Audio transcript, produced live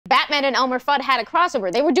Batman and Elmer Fudd had a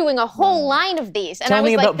crossover. They were doing a whole line of these. And Tell I was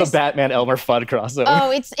me like, about the Batman Elmer Fudd crossover.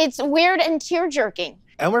 Oh, it's weird and tear-jerking.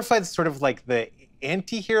 Elmer Fudd's sort of like the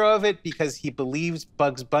anti-hero of it because he believes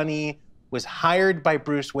Bugs Bunny was hired by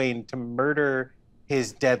Bruce Wayne to murder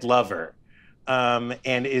his dead lover,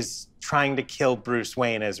 and is trying to kill Bruce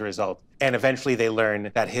Wayne as a result. And eventually they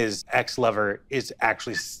learn that his ex-lover is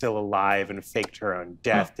actually still alive and faked her own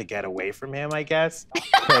death to get away from him, I guess.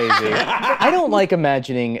 Crazy. I don't like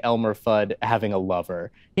imagining Elmer Fudd having a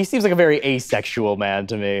lover. He seems like a very asexual man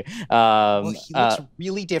to me. Well, he looks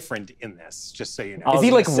really different in this, just so you know. Is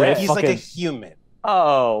he like riff? He's like a human.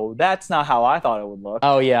 Oh, that's not how I thought it would look.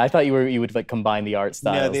 Oh yeah, I thought you would like combine the art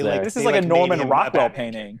styles. No, there. This is like a Norman Rockwell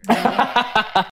painting.